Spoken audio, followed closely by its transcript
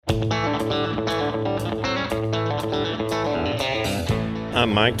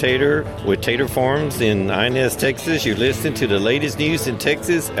I'm Mike Tater with Tater Farms in Inez, Texas. You're listening to the latest news in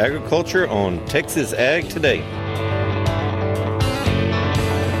Texas agriculture on Texas Ag Today.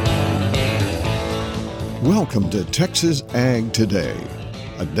 Welcome to Texas Ag Today,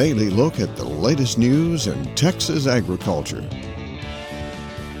 a daily look at the latest news in Texas agriculture.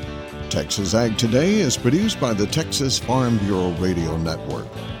 Texas Ag Today is produced by the Texas Farm Bureau Radio Network,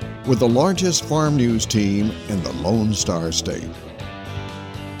 with the largest farm news team in the Lone Star State.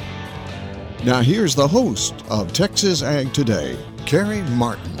 Now here's the host of Texas Ag Today, Carrie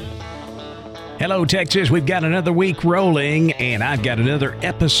Martin. Hello, Texas. We've got another week rolling, and I've got another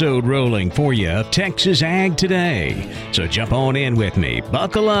episode rolling for you of Texas Ag Today. So jump on in with me.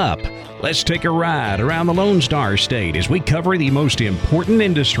 Buckle up. Let's take a ride around the Lone Star State as we cover the most important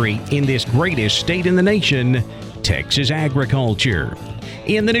industry in this greatest state in the nation, Texas agriculture.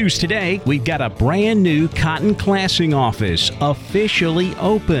 In the news today, we've got a brand new cotton classing office officially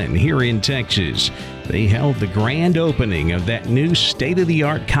open here in Texas. They held the grand opening of that new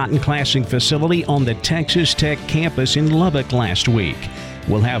state-of-the-art cotton classing facility on the Texas Tech campus in Lubbock last week.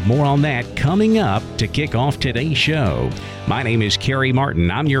 We'll have more on that coming up to kick off today's show. My name is Carrie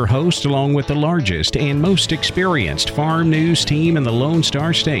Martin. I'm your host, along with the largest and most experienced farm news team in the Lone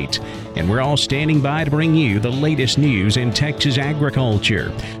Star State. And we're all standing by to bring you the latest news in Texas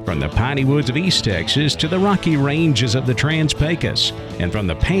agriculture, from the piney woods of East Texas to the rocky ranges of the Trans-Pecos, and from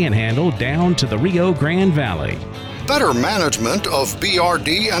the Panhandle down to the Rio Grande Valley. Better management of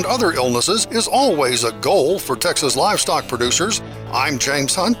BRD and other illnesses is always a goal for Texas livestock producers. I'm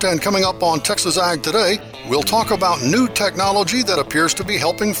James Hunt, and coming up on Texas Ag Today, we'll talk about new technology that appears to be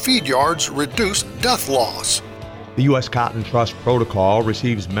helping feed yards reduce death loss. The U.S. Cotton Trust Protocol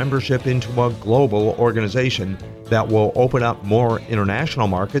receives membership into a global organization that will open up more international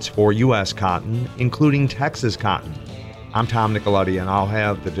markets for U.S. cotton, including Texas cotton. I'm Tom Nicoletti, and I'll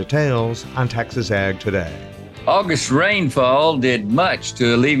have the details on Texas Ag Today. August rainfall did much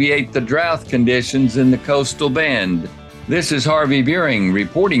to alleviate the drought conditions in the coastal bend. This is Harvey Buring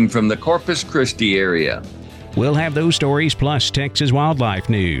reporting from the Corpus Christi area. We'll have those stories plus Texas wildlife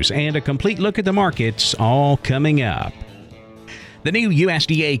news and a complete look at the markets all coming up. The new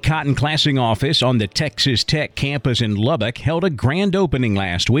USDA cotton classing office on the Texas Tech campus in Lubbock held a grand opening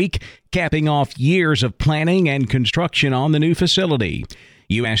last week, capping off years of planning and construction on the new facility.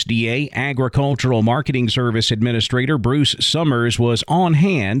 USDA Agricultural Marketing Service Administrator Bruce Summers was on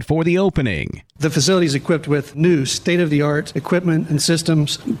hand for the opening. The facility is equipped with new state-of-the-art equipment and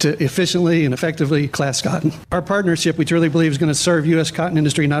systems to efficiently and effectively class cotton. Our partnership, we truly believe, is going to serve U.S. cotton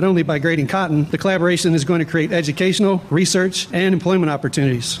industry not only by grading cotton, the collaboration is going to create educational, research, and employment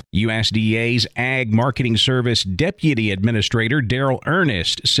opportunities. USDA's Ag Marketing Service Deputy Administrator Daryl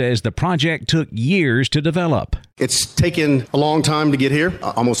Ernest says the project took years to develop. It's taken a long time to get here,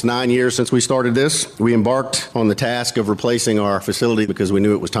 almost 9 years since we started this. We embarked on the task of replacing our facility because we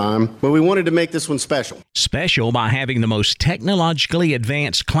knew it was time, but we wanted to make this one special. Special by having the most technologically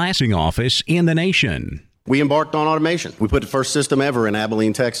advanced classing office in the nation. We embarked on automation. We put the first system ever in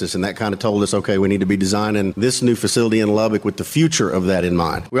Abilene, Texas, and that kind of told us, okay, we need to be designing this new facility in Lubbock with the future of that in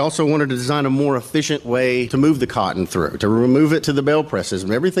mind. We also wanted to design a more efficient way to move the cotton through, to remove it to the bale presses.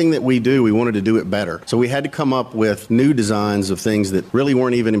 And everything that we do, we wanted to do it better. So we had to come up with new designs of things that really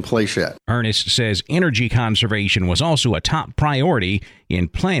weren't even in place yet. Ernest says energy conservation was also a top priority in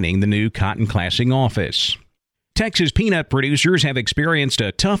planning the new cotton classing office. Texas peanut producers have experienced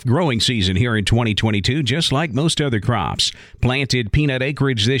a tough growing season here in 2022, just like most other crops. Planted peanut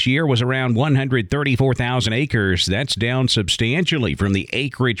acreage this year was around 134,000 acres. That's down substantially from the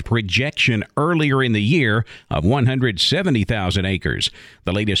acreage projection earlier in the year of 170,000 acres.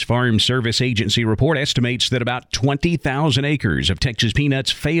 The latest Farm Service Agency report estimates that about 20,000 acres of Texas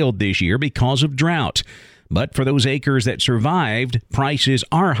peanuts failed this year because of drought. But for those acres that survived, prices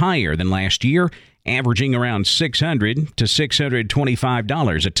are higher than last year, averaging around $600 to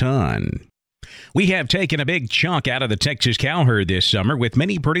 $625 a ton. We have taken a big chunk out of the Texas cow herd this summer, with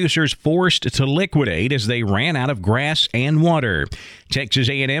many producers forced to liquidate as they ran out of grass and water. Texas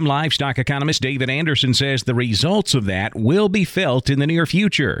A&M livestock economist David Anderson says the results of that will be felt in the near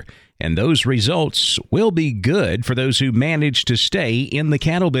future, and those results will be good for those who manage to stay in the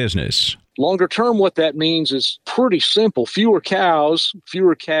cattle business. Longer term, what that means is pretty simple. Fewer cows,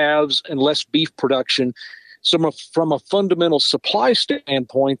 fewer calves, and less beef production. from a fundamental supply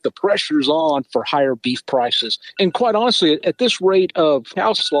standpoint, the pressure's on for higher beef prices. And quite honestly, at this rate of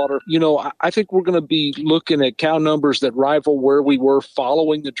cow slaughter, I think we're going to be looking at cow numbers that rival where we were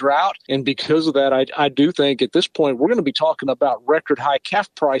following the drought. And because of that, I do think at this point, we're going to be talking about record high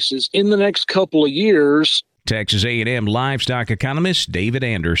calf prices in the next couple of years. Texas A&M livestock economist David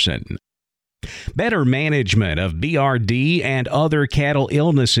Anderson. Better management of BRD and other cattle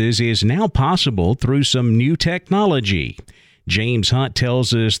illnesses is now possible through some new technology. James Hunt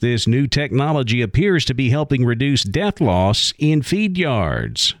tells us this new technology appears to be helping reduce death loss in feed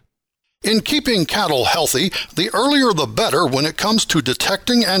yards. In keeping cattle healthy, the earlier the better when it comes to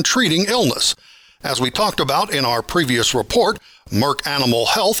detecting and treating illness. As we talked about in our previous report, Merck Animal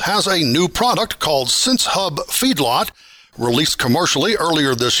Health has a new product called SenseHub Feedlot. Released commercially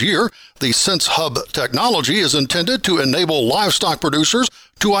earlier this year, the SenseHub technology is intended to enable livestock producers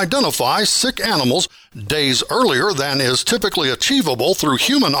to identify sick animals days earlier than is typically achievable through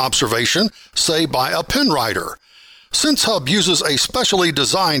human observation, say by a pen rider. SenseHub uses a specially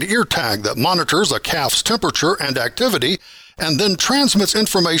designed ear tag that monitors a calf's temperature and activity and then transmits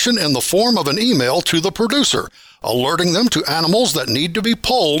information in the form of an email to the producer, alerting them to animals that need to be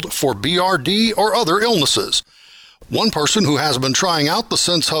polled for BRD or other illnesses. One person who has been trying out the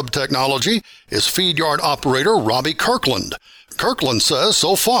SenseHub technology is feed yard operator Robbie Kirkland. Kirkland says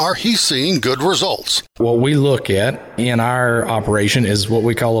so far he's seeing good results. What we look at in our operation is what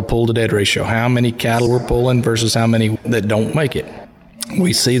we call a pull-to-dead ratio, how many cattle we're pulling versus how many that don't make it.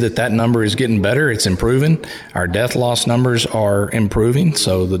 We see that number is getting better. It's improving. Our death loss numbers are improving.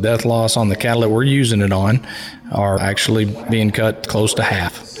 So the death loss on the cattle that we're using it on are actually being cut close to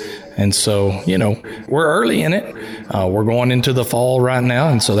half. And so, we're early in it. We're going into the fall right now.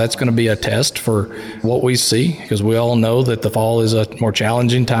 And so that's going to be a test for what we see, because we all know that the fall is a more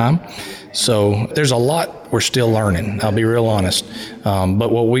challenging time. So there's a lot we're still learning. I'll be real honest.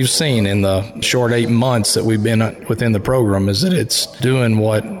 But what we've seen in the short 8 months that we've been within the program is that it's doing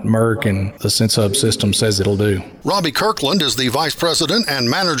what Merck and the SenseHub system says it'll do. Robbie Kirkland is the vice president and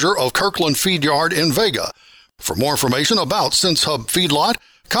manager of Kirkland Feed Yard in Vega. For more information about SenseHub Feedlot,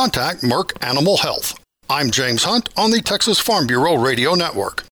 contact Merck Animal Health. I'm James Hunt on the Texas Farm Bureau Radio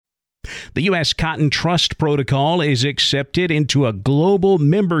Network. The U.S. Cotton Trust Protocol is accepted into a global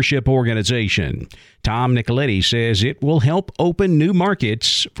membership organization. Tom Nicoletti says it will help open new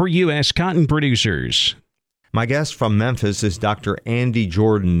markets for U.S. cotton producers. My guest from Memphis is Dr. Andy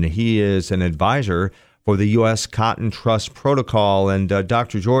Jordan. He is an advisor for the U.S. Cotton Trust Protocol. And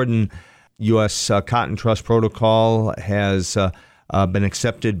Dr. Jordan, U.S. Cotton Trust Protocol has been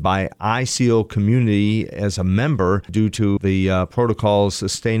accepted by ICO Community as a member due to the protocol's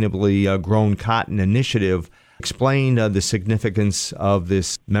Sustainably Grown Cotton Initiative. Explain the significance of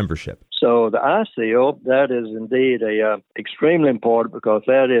this membership. So the ICO, that is indeed extremely important because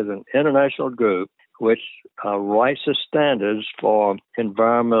that is an international group which writes the standards for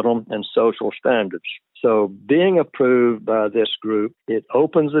environmental and social standards. So being approved by this group, it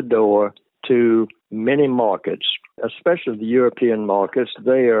opens the door to many markets, especially the European markets.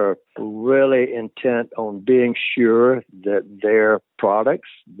 They are really intent on being sure that their products,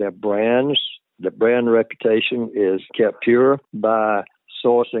 their brands, the brand reputation is kept pure by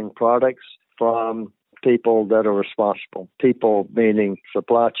sourcing products from people that are responsible. People meaning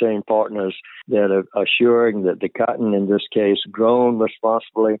supply chain partners that are assuring that the cotton, in this case, grown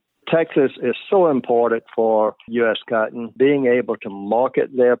responsibly. Texas is so important for U.S. cotton. Being able to market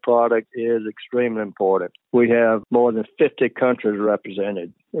their product is extremely important. We have more than 50 countries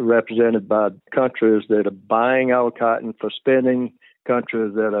represented by countries that are buying our cotton for spinning,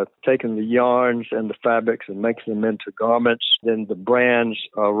 countries that are taking the yarns and the fabrics and making them into garments, then the brands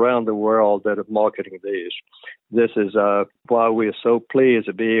around the world that are marketing these. This is why we are so pleased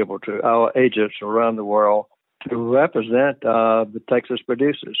to be able to, our agents around the world, to represent the Texas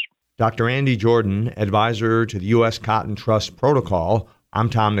producers. Dr. Andy Jordan, advisor to the U.S. Cotton Trust Protocol. I'm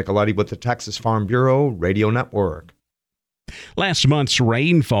Tom Nicoletti with the Texas Farm Bureau Radio Network. Last month's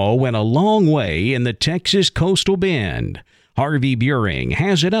rainfall went a long way in the Texas coastal bend. Harvey Buring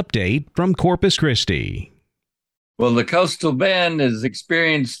has an update from Corpus Christi. Well, the coastal bend has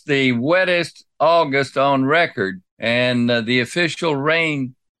experienced the wettest August on record, and the official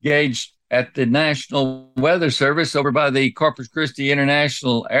rain gauge at the National Weather Service over by the Corpus Christi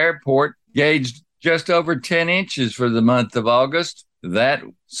International Airport gauged just over 10 inches for the month of August. That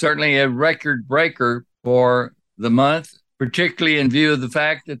certainly a record breaker for the month, particularly in view of the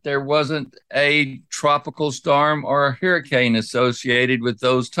fact that there wasn't a tropical storm or a hurricane associated with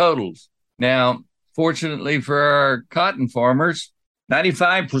those totals. Now, fortunately for our cotton farmers,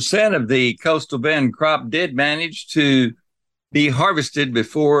 95% of the Coastal Bend crop did manage to be harvested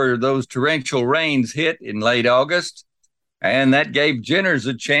before those torrential rains hit in late August. And that gave ginners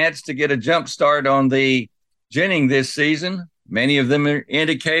a chance to get a jump start on the ginning this season. Many of them are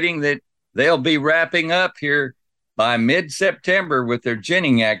indicating that they'll be wrapping up here by mid-September with their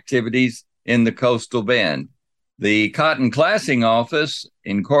ginning activities in the Coastal Bend. The Cotton Classing Office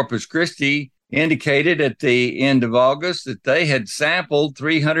in Corpus Christi indicated at the end of August that they had sampled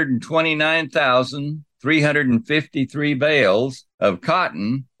 329,353 bales of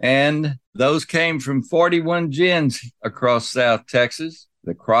cotton, and those came from 41 gins across South Texas.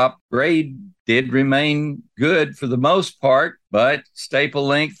 The crop grade did remain good for the most part, but staple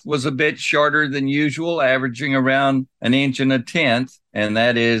length was a bit shorter than usual, averaging around 1 1/10 inches, and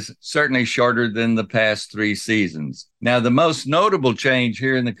that is certainly shorter than the past 3 seasons. Now, the most notable change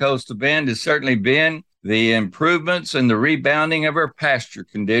here in the Coastal Bend has certainly been the improvements and the rebounding of our pasture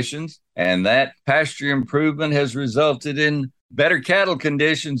conditions, and that pasture improvement has resulted in better cattle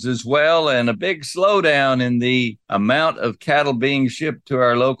conditions as well, and a big slowdown in the amount of cattle being shipped to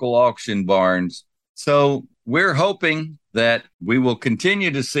our local auction barns. So we're hoping that we will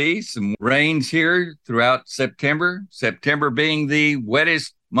continue to see some rains here throughout September, September being the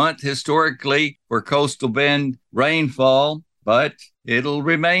wettest month historically for Coastal Bend rainfall, but it'll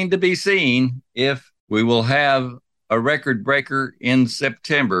remain to be seen if we will have a record breaker in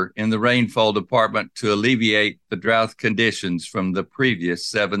September in the rainfall department to alleviate the drought conditions from the previous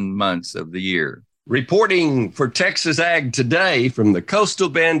 7 months of the year. Reporting for Texas Ag Today from the Coastal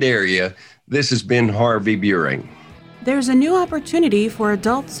Bend area, this has been Harvey Buring. There's a new opportunity for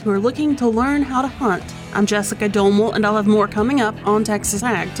adults who are looking to learn how to hunt. I'm Jessica Domel, and I'll have more coming up on Texas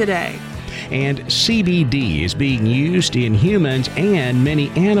Ag Today. And CBD is being used in humans and many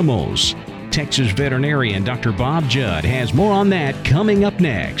animals. Texas veterinarian Dr. Bob Judd has more on that coming up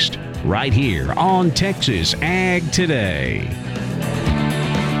next, right here on Texas Ag Today.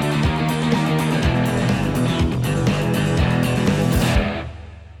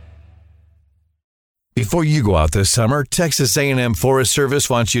 Before you go out this summer, Texas A&M Forest Service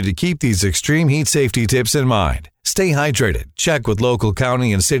wants you to keep these extreme heat safety tips in mind. Stay hydrated. Check with local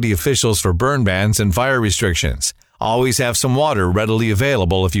county and city officials for burn bans and fire restrictions. Always have some water readily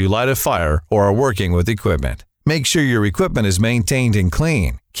available if you light a fire or are working with equipment. Make sure your equipment is maintained and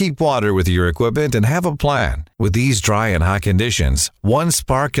clean. Keep water with your equipment and have a plan. With these dry and hot conditions, one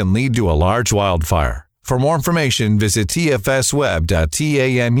spark can lead to a large wildfire. For more information, visit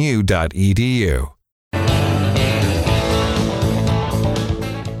tfsweb.tamu.edu.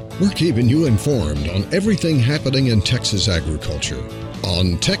 We're keeping you informed on everything happening in Texas agriculture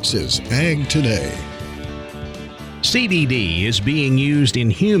on Texas Ag Today. CBD is being used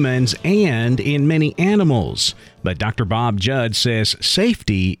in humans and in many animals, but Dr. Bob Judd says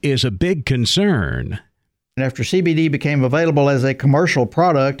safety is a big concern. After CBD became available as a commercial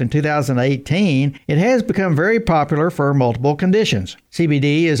product in 2018, it has become very popular for multiple conditions.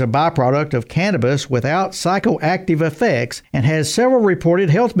 CBD is a byproduct of cannabis without psychoactive effects and has several reported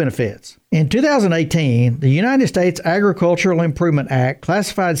health benefits. In 2018, the United States Agricultural Improvement Act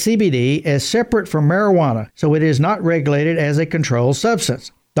classified CBD as separate from marijuana, so it is not regulated as a controlled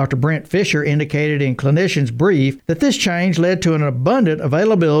substance. Dr. Brent Fisher indicated in Clinician's Brief that this change led to an abundant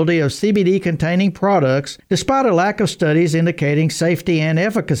availability of CBD-containing products despite a lack of studies indicating safety and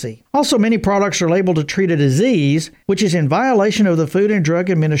efficacy. Also, many products are labeled to treat a disease, which is in violation of the Food and Drug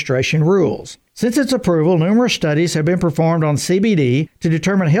Administration rules. Since its approval, numerous studies have been performed on CBD to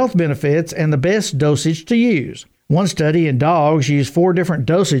determine health benefits and the best dosage to use. One study in dogs used 4 different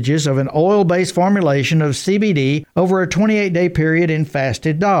dosages of an oil-based formulation of CBD over a 28-day period in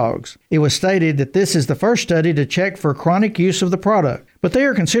fasted dogs. It was stated that this is the first study to check for chronic use of the product, but they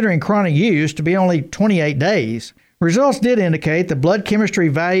are considering chronic use to be only 28 days. Results did indicate the blood chemistry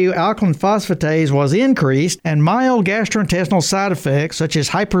value alkaline phosphatase was increased and mild gastrointestinal side effects such as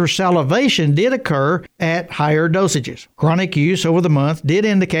hypersalivation did occur at higher dosages. Chronic use over the month did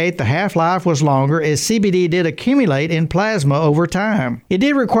indicate the half-life was longer as CBD did accumulate in plasma over time. It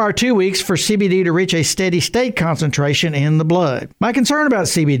did require 2 weeks for CBD to reach a steady state concentration in the blood. My concern about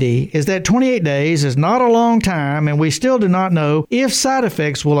CBD is that 28 days is not a long time and we still do not know if side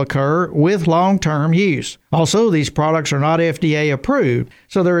effects will occur with long-term use. Also, these products are not FDA approved,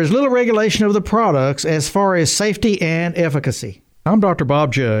 so there is little regulation of the products as far as safety and efficacy. I'm Dr.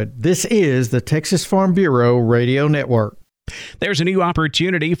 Bob Judd. This is the Texas Farm Bureau Radio Network. There's a new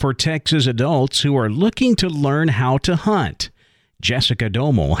opportunity for Texas adults who are looking to learn how to hunt. Jessica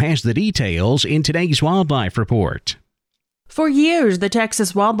Domel has the details in today's Wildlife Report. For years, the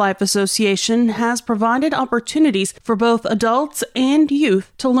Texas Wildlife Association has provided opportunities for both adults and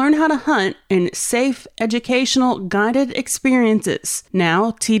youth to learn how to hunt in safe, educational, guided experiences.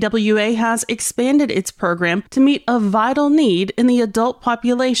 Now, TWA has expanded its program to meet a vital need in the adult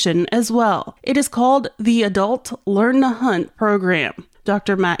population as well. It is called the Adult Learn to Hunt program.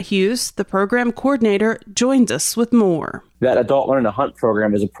 Dr. Matt Hughes, the program coordinator, joins us with more. That Adult Learn to Hunt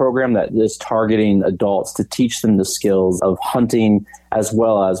program is a program that is targeting adults to teach them the skills of hunting, as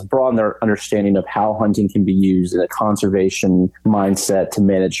well as broaden their understanding of how hunting can be used in a conservation mindset to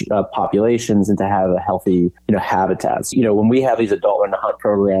manage populations and to have a healthy, habitats. When we have these Adult Learn to Hunt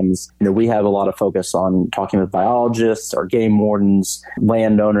programs, we have a lot of focus on talking with biologists or game wardens,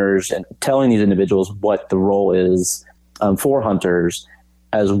 landowners, and telling these individuals what the role is for hunters,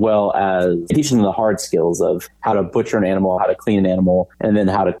 as well as teaching them the hard skills of how to butcher an animal, how to clean an animal, and then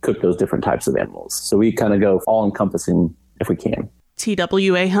how to cook those different types of animals. So we kind of go all-encompassing if we can.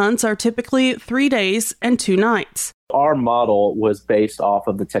 TWA hunts are typically 3 days and 2 nights. Our model was based off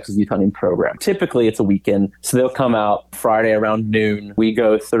of the Texas Youth Hunting Program. Typically, it's a weekend, so they'll come out Friday around noon. We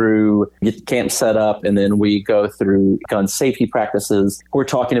go through, get camp set up, and then we go through gun safety practices. We're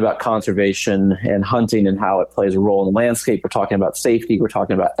talking about conservation and hunting and how it plays a role in the landscape. We're talking about safety. We're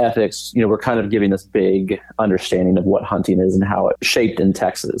talking about ethics. We're kind of giving this big understanding of what hunting is and how it's shaped in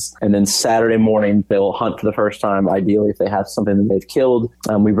Texas. And then Saturday morning, they'll hunt for the first time. Ideally, if they have something that they've killed,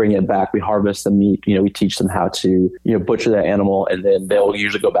 we bring it back. We harvest the meat. We teach them how to butcher that animal, and then they'll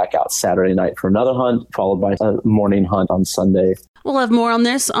usually go back out Saturday night for another hunt, followed by a morning hunt on Sunday. We'll have more on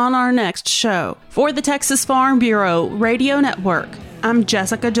this on our next show. For the Texas Farm Bureau Radio Network, I'm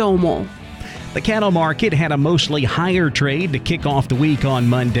Jessica Domel. The cattle market had a mostly higher trade to kick off the week on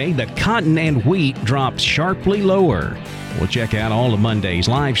Monday. The cotton and wheat dropped sharply lower. We'll check out all of Monday's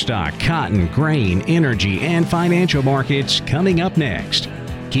livestock, cotton, grain, energy, and financial markets coming up next.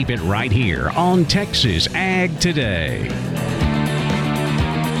 Keep it right here on Texas Ag Today.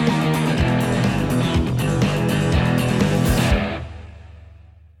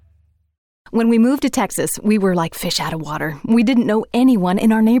 When we moved to Texas, we were like fish out of water. We didn't know anyone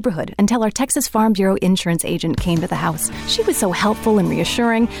in our neighborhood until our Texas Farm Bureau insurance agent came to the house. She was so helpful and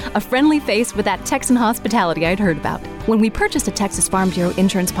reassuring, a friendly face with that Texan hospitality I'd heard about. When we purchased a Texas Farm Bureau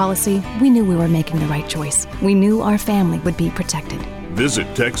insurance policy, we knew we were making the right choice. We knew our family would be protected.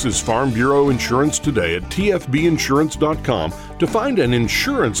 Visit Texas Farm Bureau Insurance today at tfbinsurance.com to find an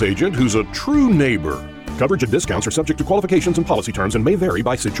insurance agent who's a true neighbor. Coverage and discounts are subject to qualifications and policy terms and may vary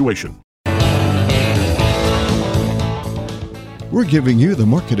by situation. We're giving you the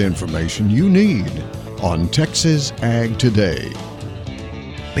market information you need on Texas Ag Today.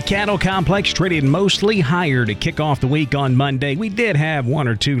 The cattle complex traded mostly higher to kick off the week on Monday. We did have 1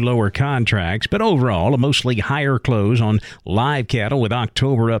 or 2 lower contracts, but overall a mostly higher close on live cattle, with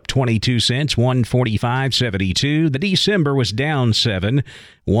October up 22 cents, 145.72. The December was down 7,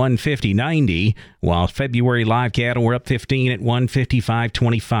 150.90, while February live cattle were up 15 at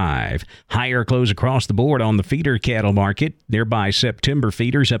 155.25. Higher close across the board on the feeder cattle market. Thereby September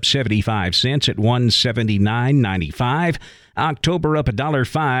feeders up 75 cents at 179.95. October up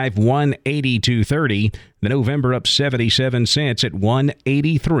 $1.05, 182.30. The November up 77 cents at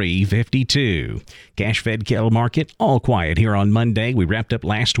 183.52. Cash-fed cattle market all quiet here on Monday. We wrapped up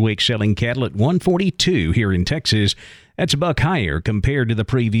last week selling cattle at 142 here in Texas. That's a buck higher compared to the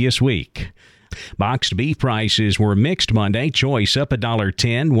previous week. Boxed beef prices were mixed Monday. Choice up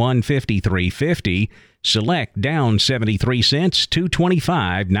 $1.10, 153.50. Select down 73 cents,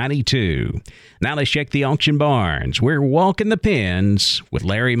 225.92. Now let's check the auction barns. We're walking the pens with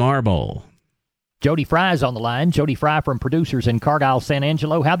Larry Marble. Jody Fry's on the line. Jody Fry from Producers in Cargyle, San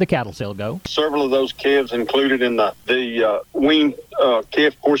Angelo. How'd the cattle sale go? Several of those calves included in the wean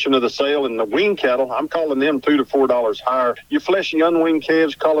calf portion of the sale, and the wean cattle, I'm calling them $2 to $4 higher. Your fleshy unweaned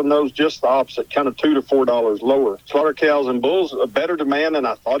calves, calling those just the opposite, kind of $2 to $4 lower. Slaughter cows and bulls, a better demand than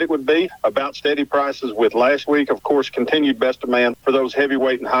I thought it would be. About steady prices with last week. Of course, continued best demand for those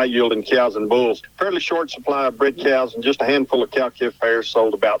heavyweight and high yielding cows and bulls. Fairly short supply of bred cows and just a handful of cow-calf pairs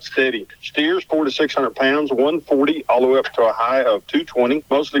sold about steady. Steers, 400 to 600 pounds, 140 all the way up to a high of 220,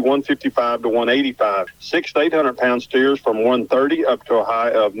 mostly 155 to 185. 600 to 800 pound steers from 130 up to a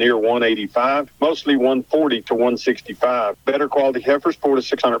high of near 185, mostly 140 to 165. Better quality heifers, 400 to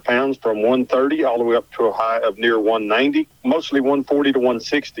 600 pounds from 130 all the way up to a high of near 190, mostly 140 to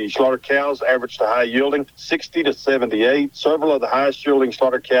 160. Slaughter cows average to high yielding 60 to 78. Several of the highest yielding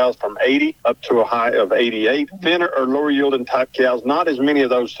slaughter cows from 80 up to a high of 88. Thinner or lower yielding type cows, not as many of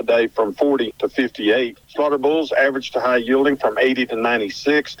those today, from 40 to 58. slaughter bulls, average to high yielding from 80 to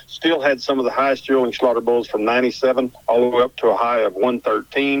 96. Still had some of the highest yielding slaughter bulls from 97 all the way up to a high of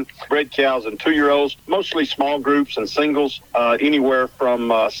 113. Bred cows and 2-year-olds, mostly small groups and singles, anywhere from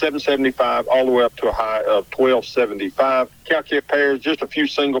 775 all the way up to a high of 1275. Cow-calf pairs, just a few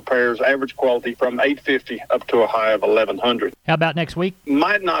single pairs, average quality from 850 up to a high of 1100. How about next week?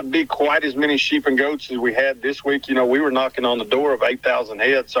 Might not be quite as many sheep and goats as we had this week. You know, we were knocking on the door of 8,000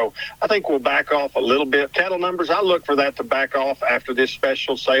 heads, so I think we'll back off a little bit. Cattle numbers, I look for that to back off after this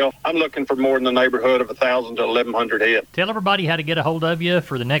special sale. I'm looking for more in the neighborhood of 1,000 to 1,100 head. Tell everybody how to get a hold of you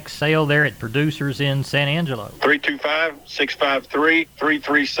for the next sale there at Producers in San Angelo.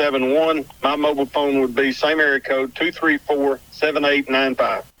 325-653-3371. My mobile phone would be same area code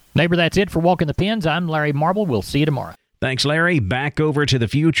 234-7895. Neighbor, that's it for Walking the Pens. I'm Larry Marble. We'll see you tomorrow. Thanks, Larry. Back over to the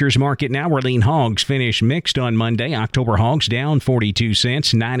futures market now, where lean hogs finished mixed on Monday. October hogs down 42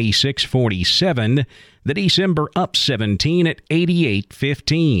 cents, 96.47. The December up 17 at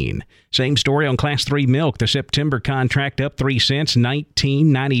 88.15. Same story on Class 3 milk. The September contract up 3 cents,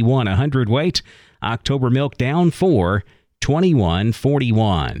 19.91 a hundredweight. October milk down 4,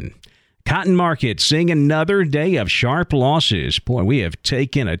 21.41. Cotton market seeing another day of sharp losses. Boy, we have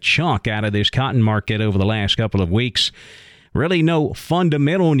taken a chunk out of this cotton market over the last couple of weeks. Really no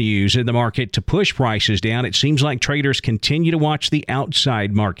fundamental news in the market to push prices down. It seems like traders continue to watch the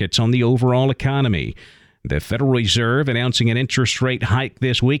outside markets on the overall economy. The Federal Reserve announcing an interest rate hike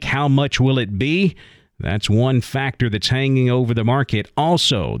this week. How much will it be? That's one factor that's hanging over the market.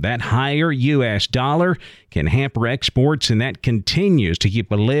 Also, that higher U.S. dollar can hamper exports, and that continues to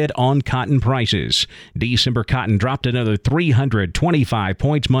keep a lid on cotton prices. December cotton dropped another 325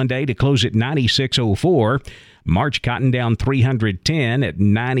 points Monday to close at 96.04. March cotton down 310 at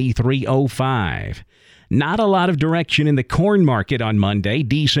 93.05. Not a lot of direction in the corn market on Monday.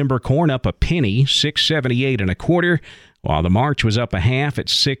 December corn up a penny, 6.78 1/4. While the March was up a half at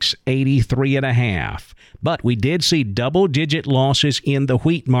 6.83 1/2. But we did see double-digit losses in the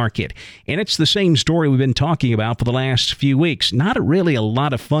wheat market. And it's the same story we've been talking about for the last few weeks. Not really a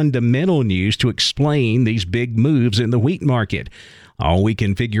lot of fundamental news to explain these big moves in the wheat market. All we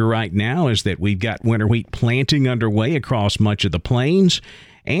can figure right now is that we've got winter wheat planting underway across much of the plains.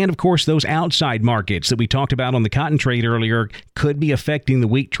 And, of course, those outside markets that we talked about on the cotton trade earlier could be affecting the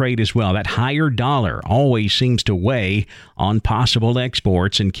wheat trade as well. That higher dollar always seems to weigh on possible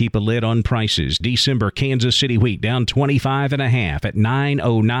exports and keep a lid on prices. December Kansas City wheat down 25 1/2 at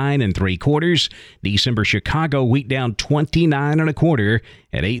 9.09 3/4. December Chicago wheat down 29 1/4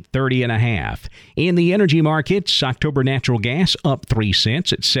 at 8.30 1/2. In the energy markets, October natural gas up 3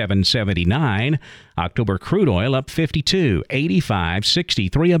 cents at 7.79. October crude oil up 52,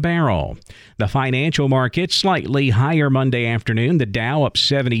 85.63 a barrel. The financial markets slightly higher Monday afternoon. The Dow up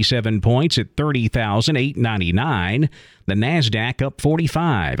 77 points at 30,899. The Nasdaq up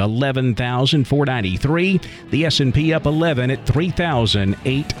 45, 11,493. The S&P up 11 at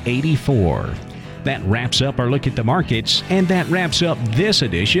 3,884. That wraps up our look at the markets, and that wraps up this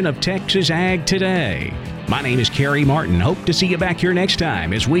edition of Texas Ag Today. My name is Kerry Martin. Hope to see you back here next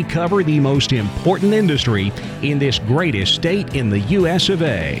time as we cover the most important industry in this greatest state in the U.S. of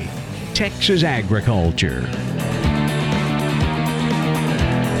A., Texas agriculture.